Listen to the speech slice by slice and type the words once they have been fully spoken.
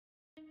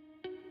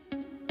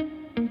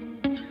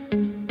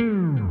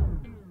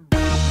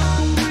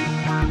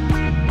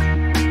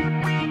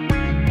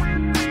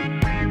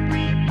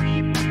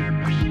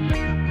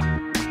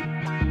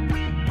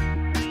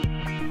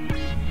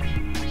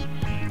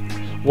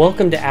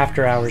Welcome to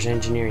After Hours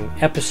Engineering,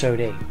 Episode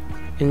 8.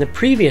 In the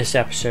previous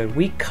episode,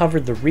 we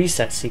covered the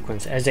reset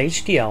sequence as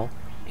HDL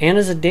and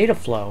as a data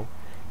flow,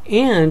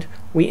 and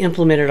we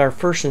implemented our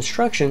first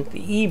instruction,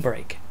 the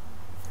E-break.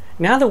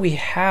 Now that we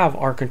have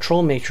our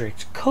control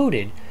matrix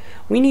coded,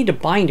 we need to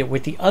bind it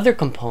with the other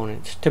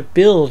components to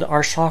build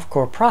our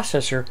softcore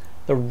processor,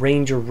 the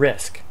Ranger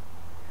RISC,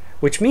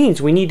 which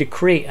means we need to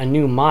create a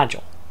new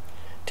module.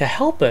 To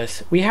help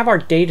us, we have our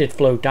data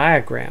flow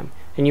diagram,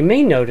 and you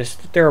may notice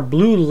that there are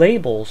blue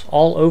labels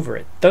all over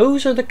it.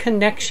 Those are the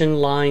connection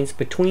lines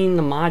between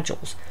the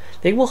modules.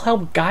 They will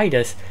help guide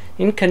us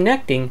in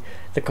connecting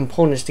the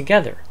components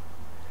together.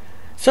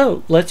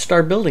 So let's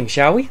start building,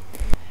 shall we?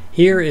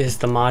 Here is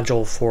the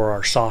module for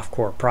our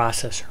softcore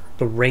processor,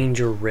 the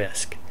Ranger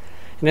RISC.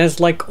 And as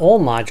like all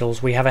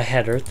modules, we have a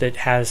header that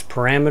has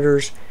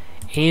parameters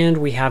and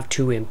we have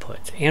two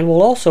inputs. And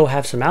we'll also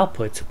have some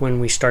outputs when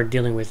we start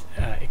dealing with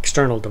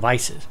external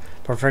devices.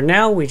 But for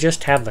now, we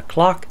just have the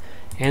clock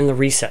and the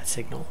reset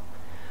signal.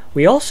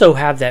 We also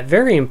have that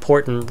very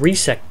important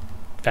reset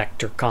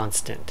vector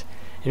constant.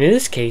 And in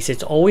this case,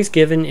 it's always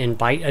given in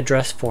byte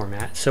address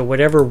format. So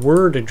whatever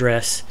word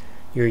address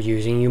you're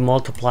using, you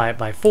multiply it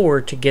by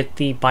 4 to get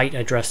the byte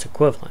address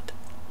equivalent.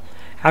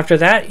 After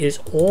that is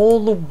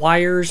all the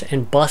wires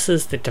and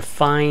buses that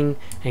define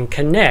and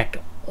connect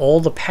all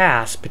the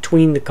paths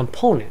between the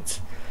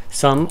components.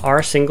 Some are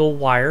a single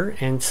wire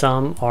and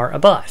some are a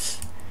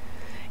bus.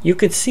 You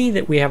can see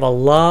that we have a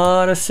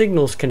lot of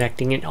signals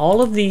connecting, and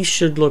all of these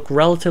should look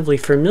relatively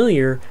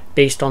familiar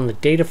based on the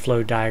data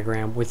flow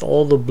diagram with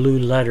all the blue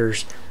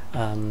letters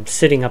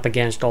sitting up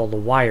against all the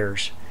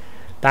wires.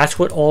 That's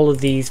what all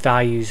of these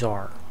values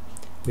are.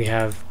 We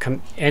have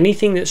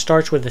anything that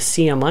starts with a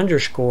CM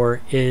underscore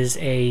is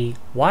a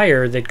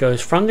wire that goes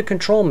from the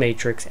control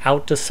matrix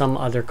out to some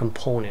other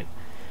component.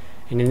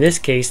 And in this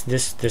case,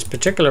 this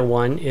particular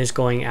one is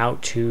going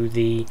out to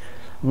the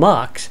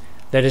MUX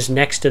that is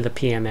next to the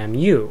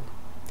PMMU.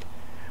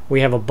 We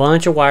have a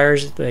bunch of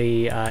wires,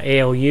 the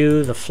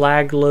ALU, the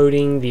flag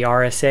loading, the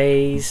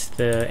RSAs,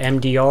 the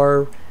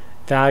MDR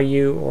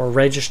value or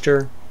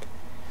register.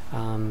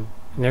 And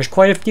there's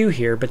quite a few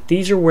here, but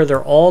these are where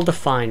they're all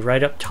defined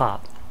right up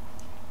top.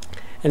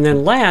 And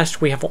then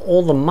last, we have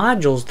all the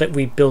modules that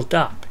we built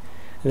up.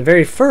 And the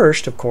very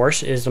first, of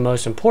course, is the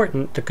most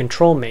important, the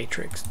control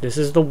matrix. This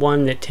is the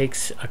one that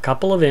takes a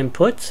couple of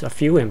inputs, a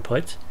few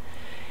inputs,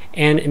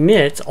 and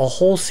emits a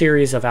whole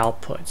series of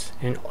outputs.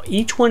 And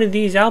each one of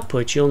these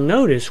outputs, you'll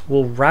notice,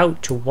 will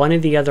route to one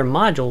of the other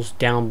modules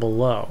down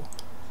below.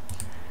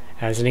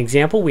 As an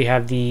example, we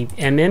have the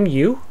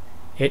MMU.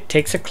 It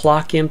takes a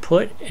clock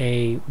input,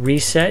 a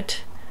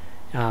reset,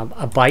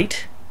 a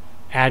byte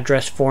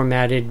address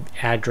formatted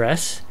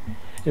address,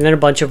 and then a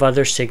bunch of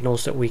other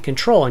signals that we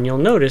control. And you'll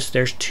notice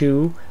there's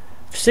two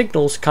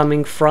signals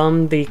coming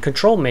from the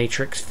control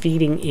matrix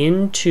feeding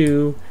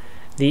into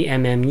the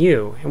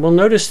MMU. And we'll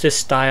notice this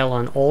style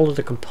on all of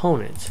the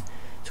components.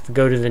 So if we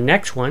go to the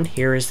next one,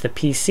 here is the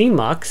PC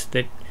MUX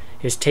that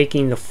is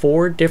taking the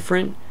 4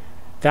 different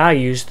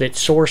values that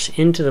source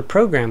into the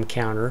program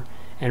counter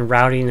and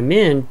routing them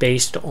in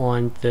based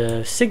on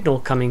the signal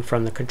coming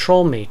from the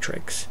control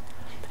matrix.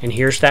 And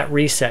here's that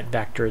reset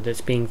vector that's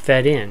being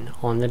fed in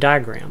on the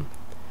diagram.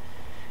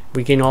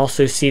 We can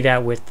also see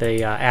that with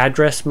the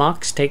address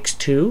MUX takes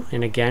 2,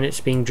 and again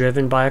it's being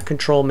driven by a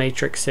control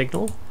matrix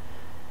signal.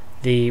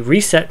 The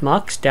reset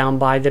MUX down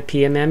by the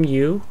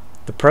PMMU,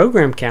 the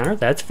program counter,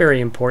 that's very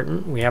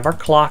important. We have our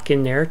clock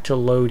in there to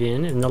load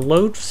in, and the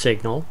load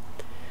signal,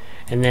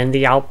 and then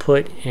the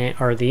output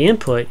or the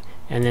input,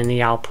 and then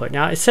the output.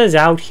 Now it says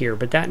out here,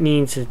 but that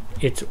means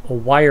it's a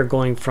wire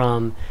going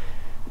from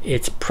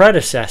its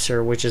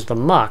predecessor, which is the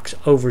MUX,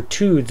 over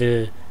to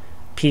the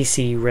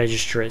PC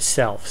register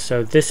itself.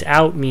 So this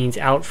out means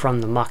out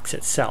from the MUX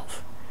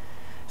itself.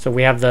 So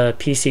we have the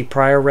PC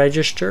prior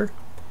register,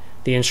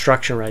 the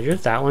instruction register,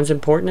 that one's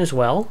important as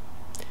well.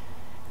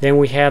 Then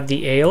we have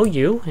the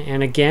ALU,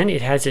 and again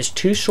it has its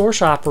 2 source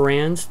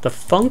operands, the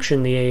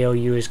function the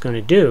ALU is going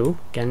to do,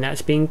 again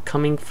that's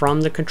coming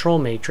from the control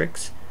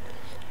matrix,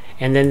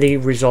 and then the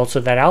results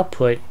of that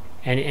output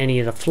and any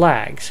of the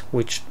flags,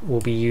 which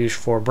will be used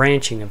for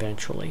branching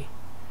eventually.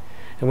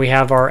 And we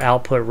have our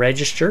output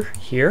register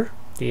here,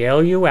 the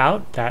ALU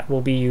out, that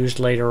will be used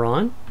later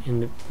on,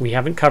 and we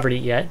haven't covered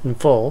it yet in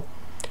full.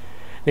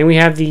 Then we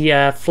have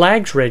the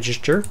flags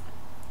register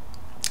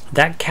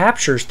that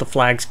captures the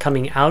flags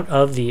coming out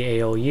of the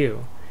ALU.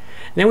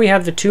 And then we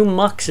have the 2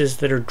 MUXs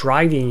that are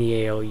driving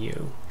the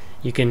ALU.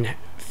 You can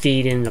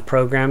feed in the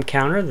program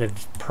counter, the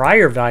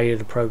prior value of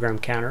the program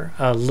counter,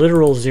 a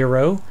literal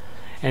 0,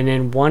 and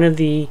then one of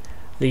the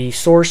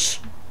source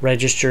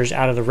registers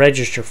out of the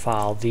register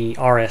file, the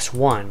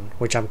RS1,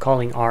 which I'm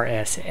calling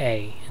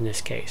RSA in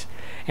this case.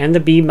 And the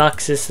B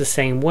MUX is the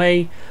same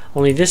way,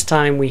 only this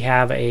time we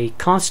have a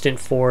constant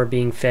 4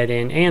 being fed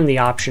in and the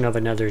option of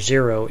another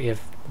 0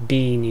 if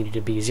B needed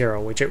to be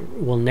 0, which it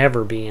will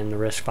never be in the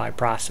RISC-V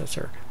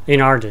processor, in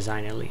our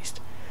design at least.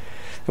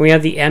 And we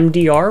have the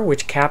MDR,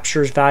 which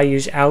captures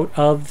values out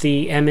of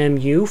the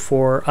MMU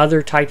for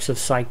other types of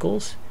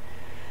cycles.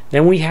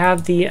 Then we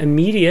have the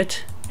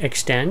immediate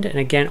extend, and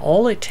again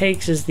all it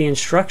takes is the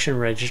instruction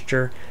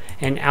register,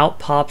 and out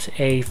pops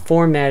a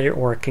formatted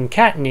or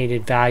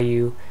concatenated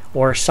value,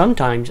 or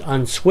sometimes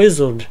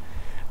unswizzled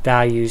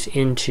values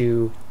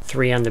into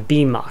 3 on the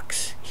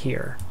BMUX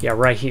here. Yeah,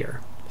 right here.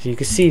 So you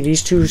can see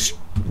these two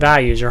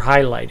values are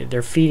highlighted.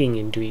 They're feeding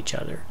into each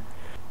other.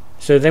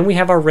 So then we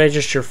have our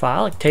register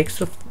file. It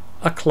takes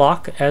a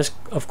clock, as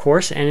of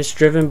course, and it's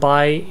driven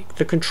by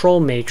the control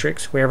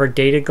matrix. We have our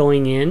data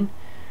going in,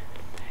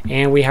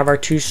 and we have our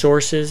 2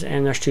 sources,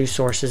 and there's 2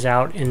 sources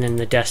out, and then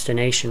the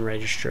destination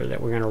register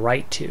that we're going to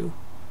write to.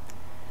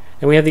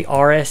 And we have the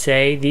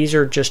RSA. These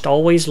are just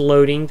always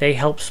loading. They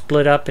help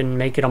split up and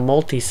make it a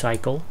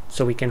multi-cycle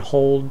so we can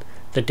hold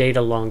the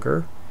data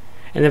longer.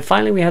 And then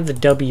finally we have the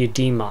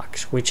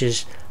WDMUX, which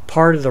is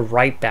part of the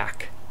write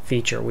back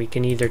feature. We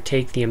can either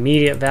take the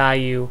immediate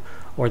value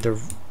or the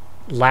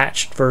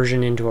latched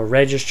version into a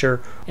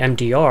register,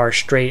 MDR,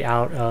 straight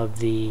out of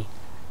the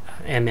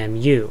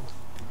MMU.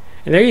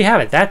 And there you have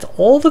it. That's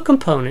all the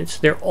components.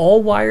 They're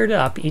all wired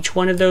up. Each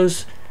one of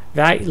those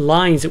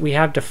lines that we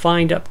have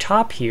defined up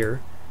top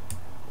here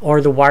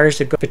are the wires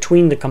that go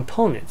between the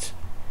components.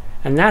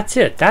 And that's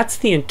it. That's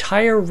the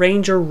entire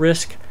Ranger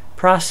RISC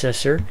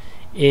processor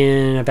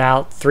in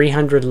about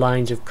 300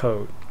 lines of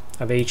code,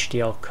 of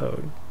HDL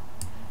code.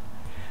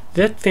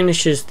 That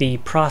finishes the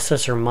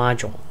processor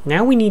module.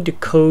 Now we need to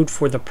code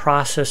for the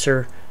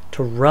processor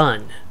to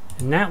run.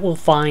 And that we'll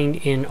find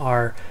in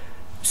our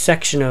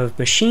section of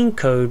machine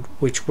code,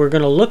 which we're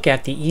going to look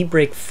at the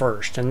eBreak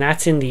first, and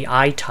that's in the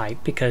I-type,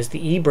 because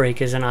the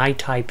eBreak is an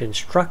I-type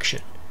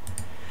instruction.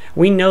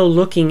 We know,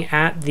 looking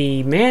at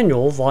the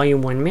manual,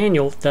 volume 1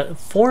 manual, the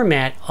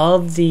format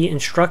of the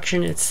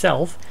instruction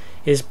itself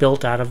is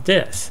built out of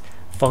this: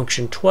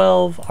 function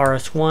 12,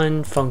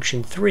 RS1,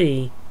 function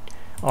 3,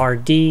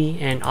 RD,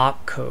 and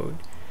opcode.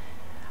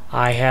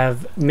 I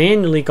have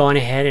manually gone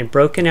ahead and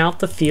broken out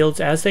the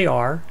fields as they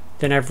are.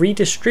 Then I've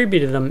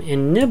redistributed them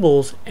in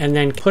nibbles and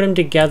then put them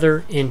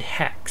together in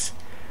hex,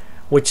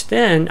 which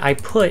then I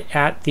put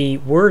at the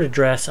word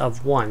address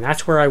of 1.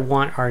 That's where I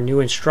want our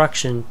new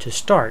instruction to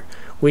start,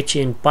 which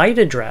in byte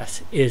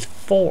address is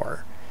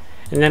 4.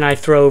 And then I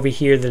throw over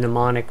here the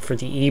mnemonic for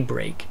the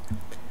eBreak.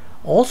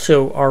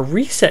 Also, our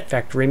reset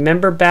vector.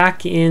 Remember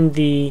back in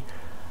the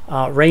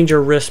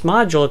Ranger RISC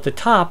module at the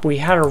top, we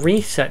had a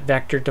reset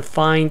vector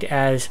defined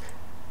as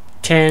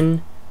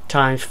 10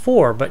 times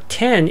 4, but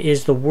 10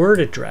 is the word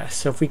address.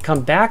 So if we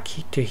come back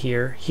to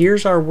here,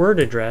 here's our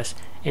word address,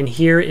 and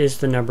here is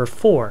the number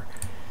 4.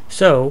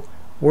 So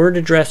word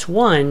address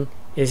 1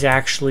 is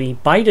actually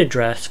byte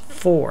address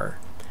 4.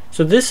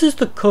 So this is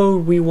the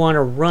code we want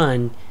to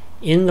run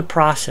in the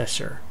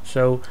processor.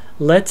 So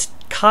let's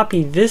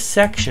copy this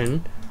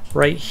section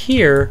right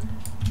here,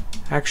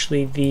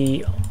 actually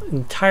the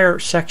entire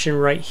section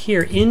right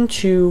here,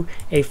 into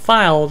a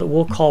file that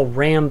we'll call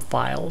RAM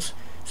files.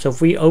 So if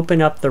we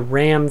open up the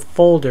RAM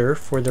folder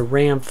for the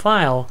RAM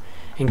file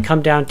and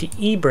come down to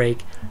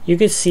eBreak, you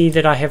can see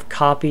that I have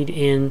copied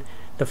in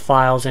the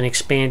files and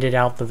expanded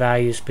out the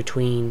values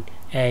between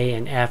A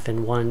and F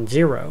and 1,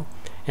 0.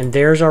 And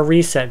there's our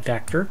reset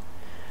vector,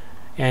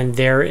 and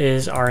there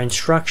is our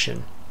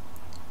instruction.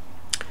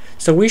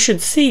 So we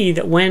should see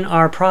that when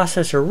our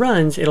processor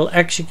runs, it'll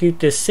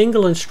execute this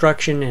single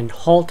instruction and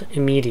halt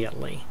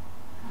immediately.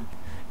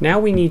 Now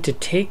we need to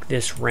take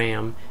this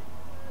RAM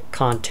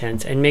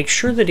contents and make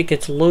sure that it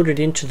gets loaded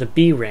into the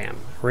BRAM.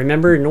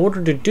 Remember, in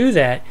order to do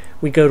that,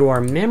 we go to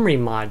our memory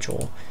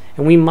module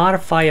and we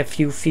modify a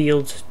few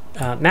fields,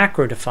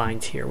 macro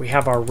defines here. We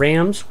have our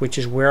RAMs, which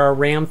is where our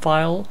RAM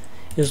file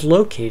is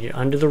located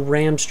under the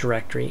RAMs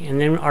directory,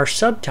 and then our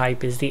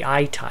subtype is the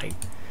I-type.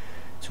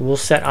 So we'll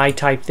set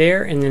I-type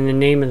there, and then the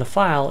name of the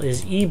file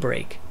is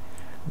eBreak.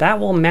 That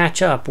will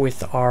match up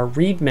with our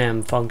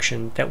readmem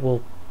function that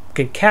will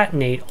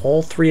concatenate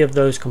all 3 of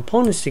those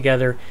components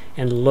together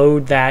and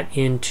load that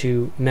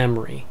into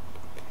memory.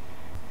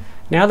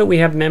 Now that we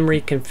have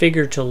memory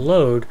configured to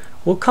load,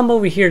 we'll come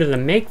over here to the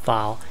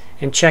Makefile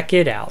and check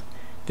it out.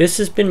 This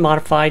has been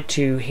modified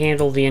to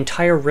handle the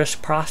entire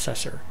RISC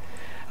processor.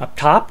 Up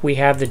top we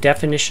have the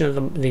definition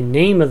of the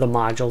name of the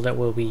module that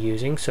we'll be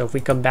using. So if we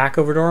come back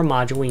over to our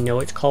module, we know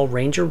it's called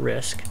Ranger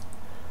RISC.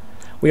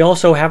 We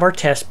also have our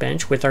test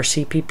bench with our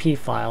CPP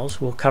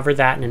files. We'll cover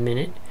that in a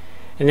minute.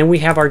 And then we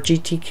have our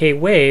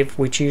Gtkwave,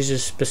 which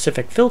uses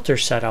specific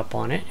filters set up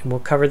on it, and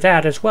we'll cover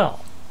that as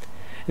well.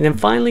 And then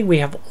finally we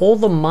have all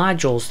the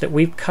modules that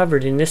we've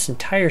covered in this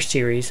entire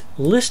series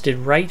listed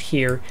right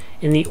here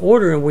in the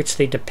order in which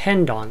they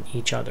depend on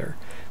each other.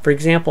 For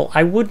example,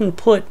 I wouldn't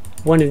put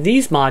one of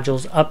these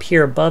modules up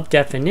here above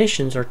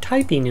definitions or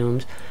type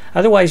enums,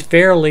 otherwise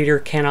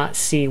Verilator cannot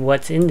see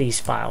what's in these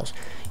files.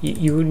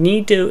 You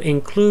need to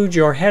include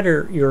your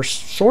header, your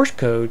source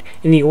code,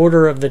 in the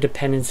order of the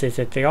dependencies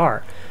that they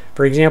are.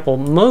 For example,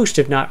 most,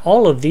 if not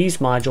all, of these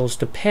modules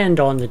depend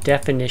on the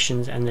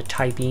definitions and the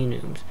type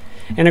enums.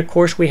 And of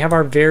course we have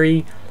our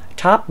very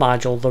top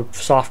module, the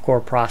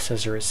softcore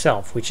processor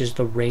itself, which is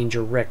the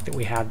Ranger RISC that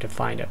we have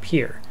defined up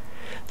here.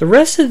 The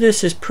rest of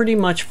this is pretty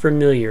much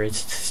familiar.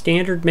 It's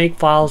standard make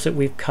files that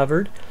we've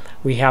covered.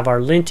 We have our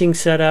linting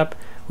set up.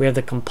 We have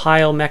the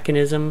compile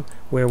mechanism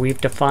where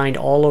we've defined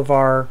all of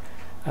our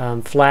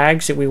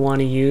flags that we want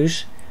to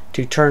use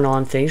to turn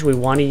on things. We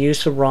want to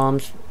use the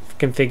ROM's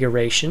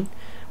configuration.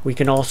 We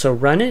can also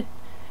run it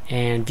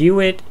and view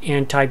it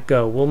and type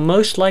go. We'll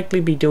most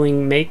likely be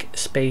doing make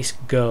space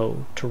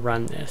go to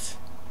run this.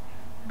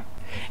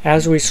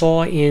 As we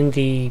saw in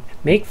the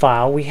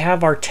Makefile, we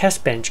have our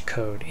test bench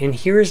code, and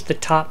here's the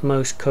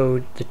topmost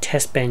code, the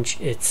test bench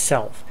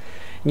itself.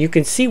 And you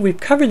can see we've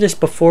covered this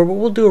before, but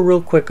we'll do a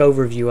real quick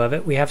overview of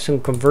it. We have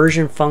some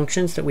conversion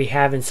functions that we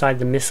have inside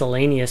the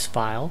miscellaneous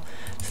file.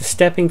 It's a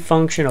stepping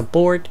function,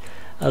 abort,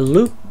 a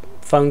loop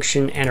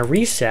function, and a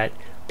reset,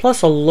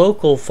 plus a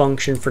local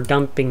function for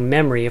dumping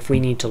memory if we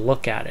need to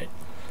look at it.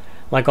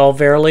 Like all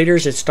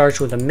verilators, it starts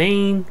with a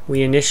main. We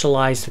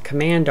initialize the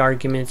command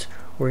arguments.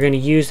 We're going to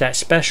use that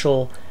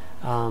special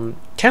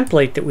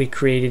template that we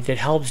created that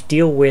helps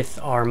deal with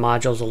our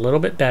modules a little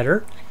bit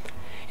better.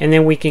 And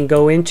then we can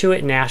go into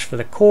it and ask for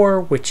the core,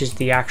 which is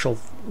the actual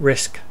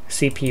RISC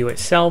CPU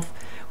itself.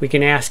 We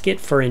can ask it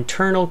for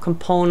internal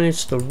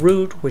components, the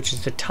root, which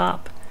is the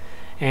top,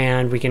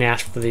 and we can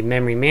ask for the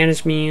memory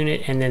management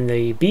unit and then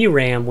the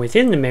BRAM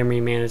within the memory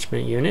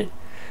management unit.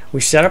 We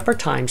set up our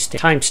time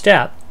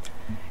step,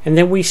 and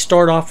then we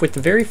start off with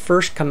the very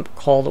first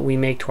call that we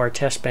make to our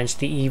test bench,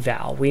 the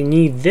eval. We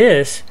need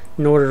this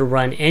in order to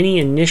run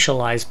any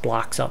initialized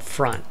blocks up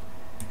front.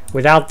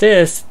 Without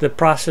this, the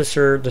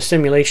processor, the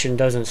simulation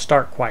doesn't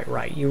start quite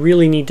right. You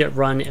really need to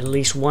run at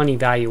least one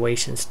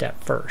evaluation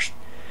step first.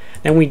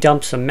 Then we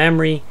dump some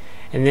memory,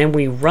 and then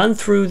we run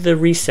through the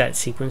reset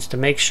sequence to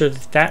make sure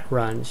that that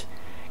runs,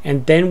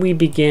 and then we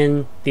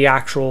begin the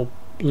actual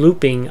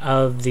looping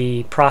of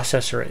the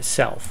processor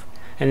itself.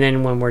 And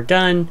then when we're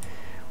done,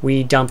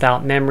 we dump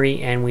out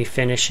memory and we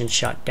finish and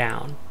shut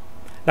down.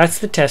 That's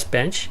the test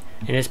bench,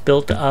 and it's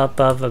built up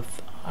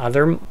of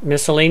other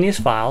miscellaneous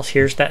files.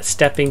 Here's that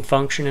stepping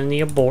function and the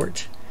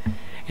abort,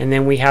 and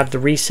then we have the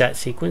reset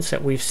sequence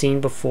that we've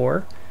seen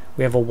before.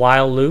 We have a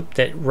while loop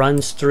that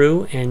runs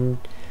through and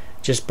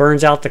just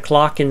burns out the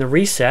clock in the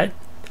reset,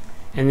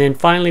 and then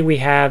finally we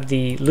have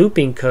the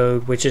looping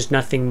code, which is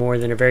nothing more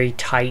than a very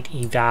tight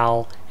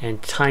eval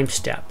and time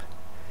step.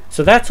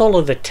 So that's all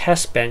of the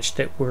test bench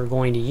that we're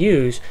going to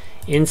use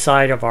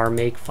inside of our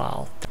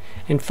Makefile.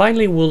 And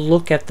finally we'll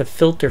look at the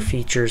filter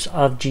features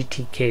of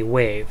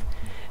Gtkwave.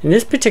 In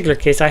this particular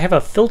case, I have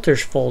a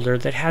filters folder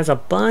that has a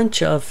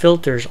bunch of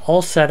filters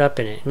all set up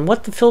in it. And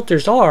what the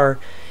filters are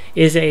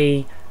is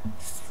a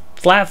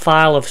flat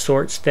file of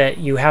sorts that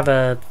you have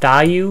a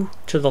value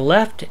to the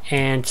left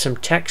and some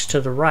text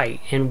to the right.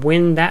 And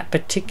when that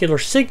particular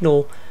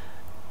signal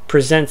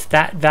presents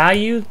that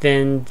value,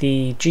 then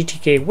the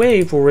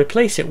Gtkwave will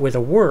replace it with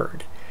a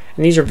word.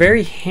 And these are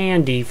very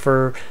handy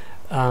for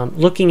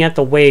looking at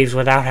the waves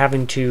without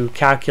having to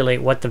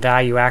calculate what the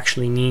value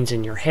actually means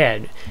in your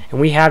head. And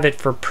we have it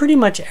for pretty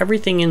much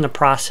everything in the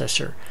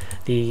processor.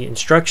 The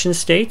instruction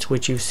states,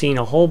 which you've seen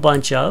a whole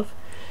bunch of,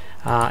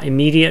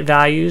 immediate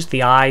values,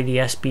 the I, the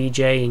S, B,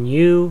 J, and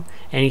U,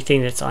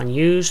 anything that's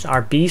unused,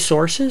 our B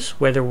sources,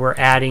 whether we're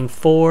adding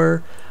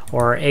for,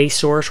 or our A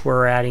source where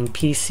we're adding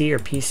PC or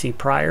PC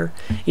prior.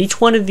 Each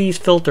one of these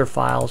filter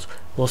files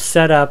will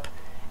set up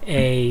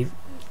a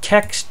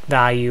text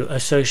value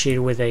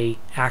associated with a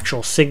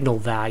actual signal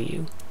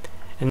value.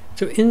 And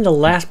so in the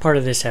last part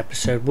of this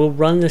episode, we'll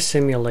run the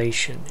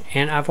simulation,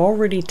 and I've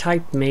already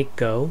typed make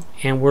go,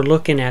 and we're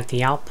looking at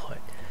the output.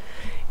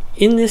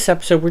 In this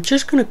episode, we're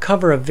just going to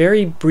cover a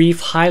very brief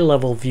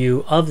high-level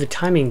view of the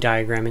timing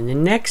diagram. In the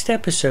next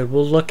episode,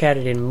 we'll look at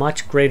it in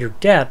much greater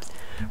depth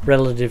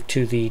relative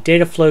to the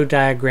data flow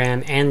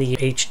diagram and the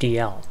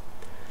HDL.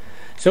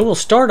 So we'll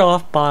start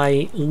off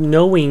by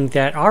knowing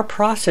that our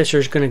processor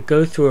is going to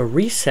go through a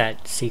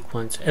reset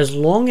sequence as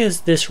long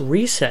as this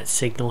reset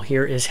signal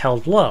here is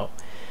held low.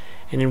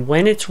 And then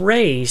when it's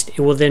raised, it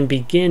will then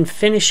begin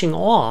finishing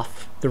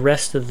off the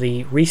rest of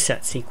the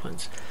reset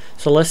sequence.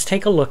 So let's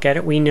take a look at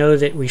it. We know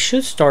that we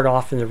should start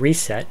off in the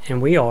reset,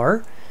 and we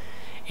are.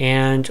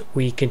 And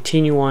we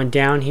continue on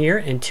down here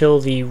until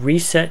the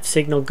reset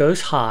signal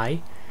goes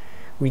high.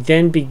 We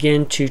then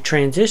begin to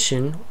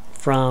transition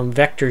from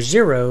vector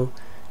 0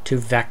 to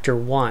vector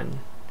 1,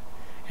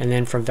 and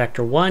then from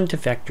vector 1 to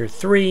vector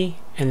 3,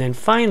 and then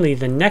finally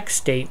the next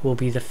state will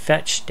be the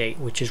fetch state,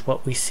 which is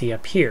what we see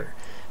up here,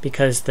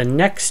 because the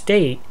next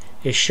state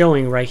is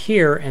showing right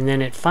here, and then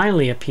it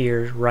finally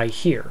appears right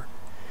here.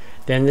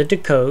 Then the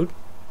decode,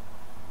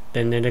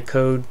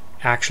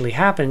 actually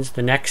happens,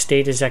 the next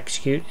state is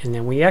execute, and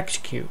then we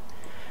execute.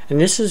 And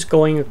this is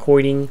going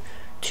according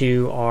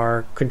to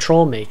our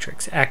control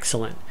matrix.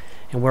 Excellent.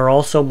 And we're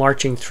also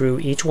marching through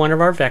each one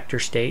of our vector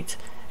states.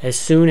 As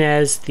soon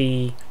as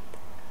the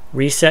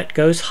reset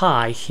goes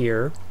high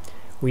here,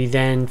 we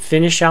then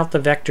finish out the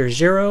vector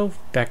 0,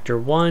 vector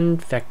 1,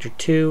 vector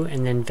 2,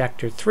 and then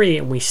vector 3,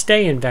 and we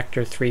stay in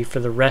vector 3 for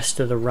the rest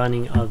of the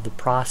running of the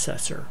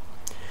processor.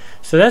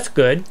 So that's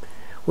good.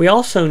 We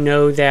also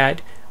know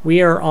that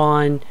we are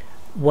on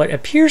what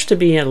appears to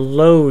be a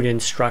load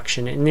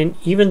instruction. And then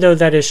even though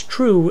that is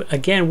true,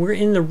 again, we're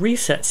in the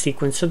reset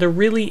sequence, so there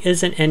really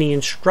isn't any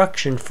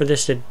instruction for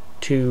this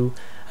to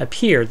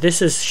appear.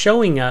 This is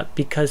showing up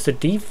because the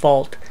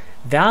default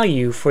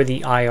value for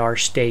the IR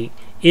state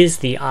is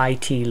the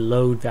IT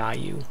load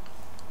value.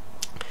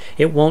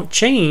 It won't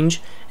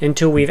change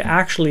until we've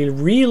actually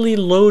really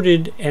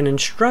loaded an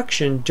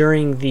instruction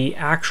during the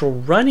actual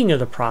running of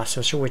the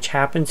processor, which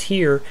happens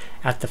here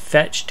at the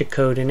fetch,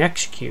 decode, and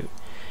execute.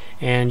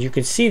 And you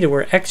can see that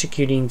we're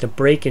executing the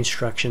break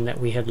instruction that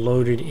we had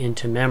loaded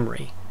into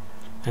memory.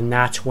 And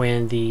that's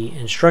when the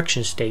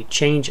instruction state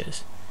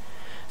changes.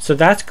 So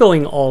that's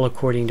going all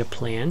according to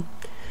plan.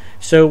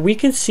 So we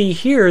can see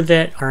here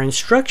that our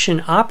instruction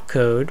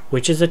opcode,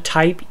 which is a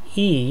type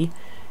E,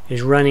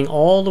 is running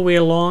all the way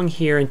along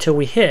here until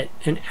we hit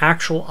an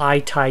actual I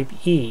type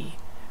E.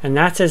 And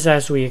that's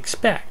as we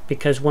expect,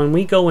 because when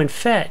we go and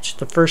fetch,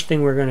 the first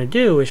thing we're going to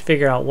do is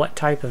figure out what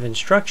type of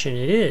instruction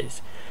it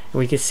is. And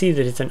we can see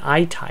that it's an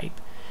I type.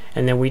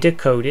 And then we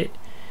decode it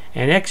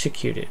and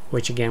execute it,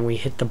 which again we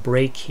hit the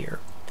break here.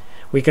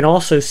 We can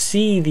also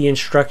see the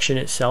instruction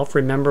itself.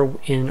 Remember,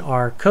 in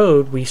our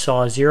code we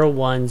saw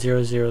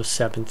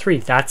 010073.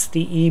 That's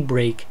the E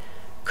break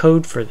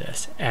code for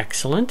this.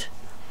 Excellent.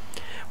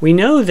 We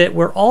know that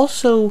we're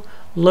also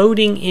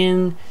loading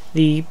in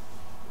the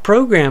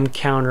program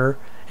counter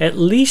at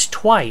least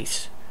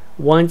twice.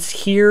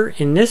 Once here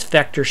in this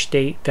vector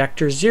state,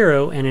 vector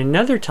 0, and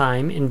another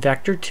time in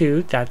vector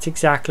 2. That's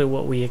exactly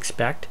what we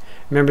expect.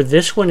 Remember,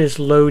 this one is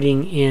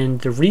loading in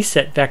the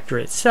reset vector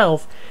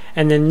itself,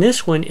 and then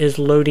this one is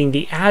loading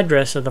the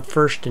address of the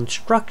first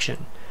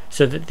instruction,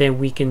 so that then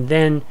we can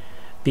then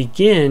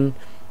begin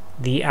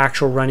the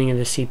actual running of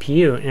the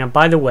CPU. Now,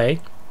 by the way,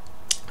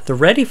 the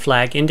ready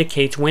flag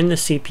indicates when the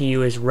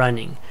CPU is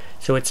running.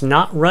 So it's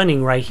not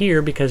running right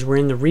here because we're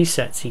in the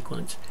reset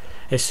sequence.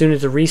 As soon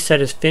as the reset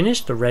is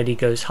finished, the ready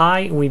goes high,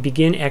 and we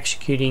begin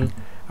executing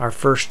our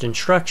first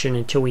instruction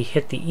until we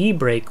hit the E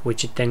break,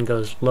 which it then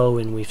goes low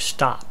and we've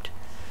stopped.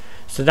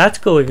 So that's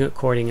going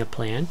according to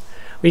plan.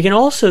 We can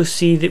also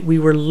see that we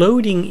were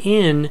loading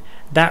in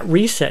that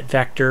reset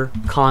vector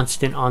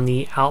constant on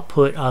the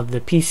output of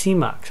the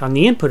PCMux, on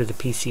the input of the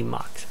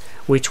PCMux,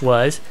 which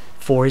was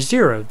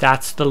 40.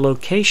 That's the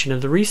location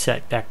of the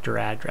reset vector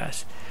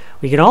address.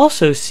 We can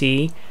also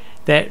see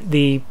that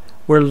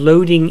we're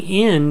loading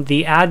in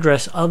the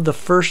address of the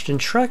first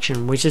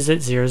instruction, which is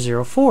at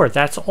 004.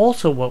 That's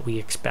also what we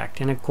expect.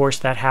 And of course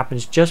that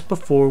happens just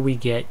before we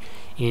get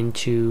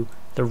into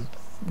the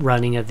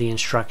running of the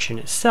instruction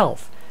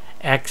itself.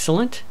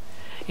 Excellent.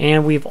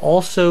 And we've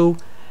also,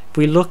 if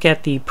we look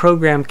at the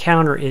program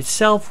counter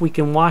itself, we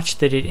can watch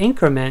that it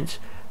increments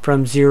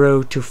from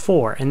 0 to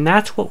 4. And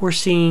that's what we're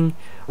seeing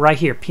right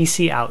here.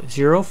 PC out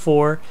 0,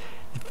 4,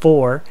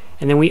 4,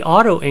 and then we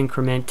auto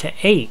increment to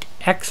 8.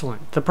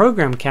 Excellent. The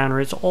program counter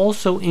is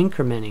also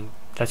incrementing.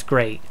 That's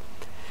great.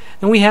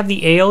 Then we have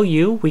the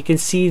ALU. We can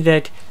see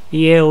that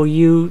the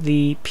ALU,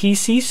 the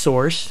PC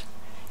source,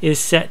 is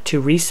set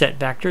to reset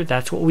vector.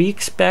 That's what we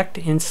expect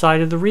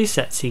inside of the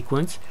reset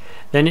sequence.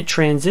 Then it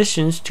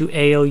transitions to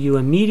ALU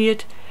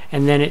immediate,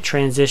 and then it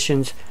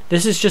transitions.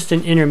 This is just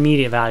an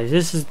intermediate value.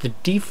 This is the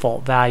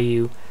default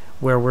value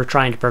where we're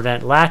trying to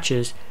prevent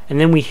latches,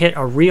 and then we hit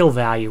a real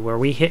value where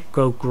we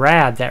go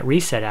grab that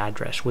reset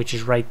address, which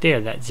is right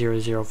there, that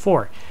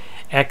 004.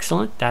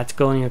 Excellent. That's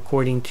going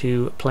according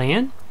to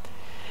plan.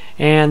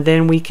 And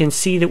then we can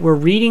see that we're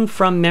reading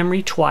from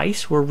memory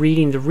twice. We're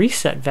reading the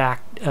reset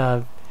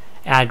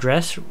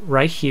address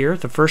right here,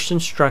 the first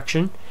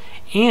instruction,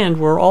 and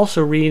we're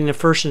also reading the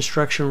first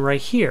instruction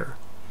right here.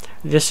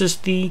 This is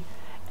the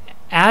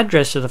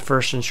address of the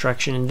first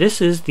instruction, and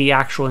this is the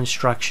actual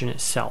instruction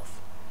itself.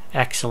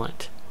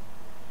 Excellent.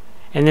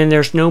 And then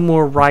there's no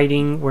more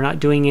writing. We're not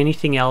doing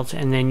anything else,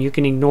 and then you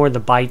can ignore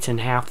the bytes and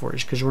half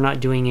words because we're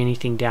not doing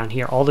anything down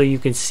here, although you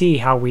can see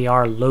how we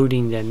are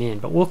loading them in,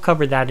 but we'll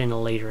cover that in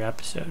a later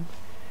episode.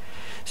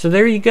 So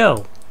there you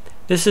go.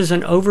 This is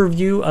an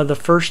overview of the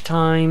first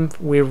time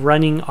we're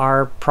running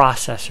our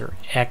processor.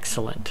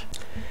 Excellent.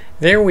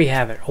 There we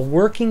have it, a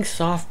working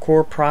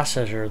soft-core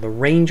processor, the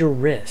Ranger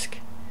RISC.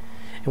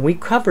 And we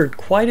covered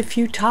quite a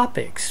few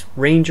topics.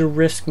 Ranger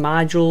RISC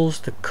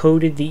modules,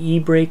 decoded the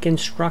E-break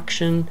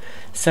instruction,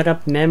 set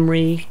up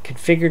memory,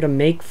 configured a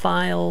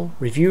Makefile,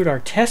 reviewed our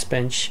test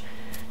bench,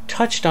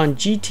 touched on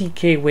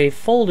Gtkwave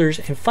folders,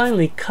 and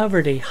finally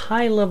covered a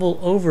high-level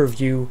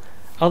overview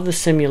of the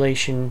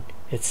simulation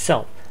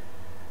itself.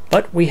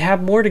 But we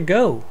have more to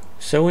go.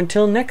 So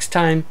until next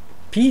time,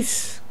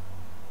 peace.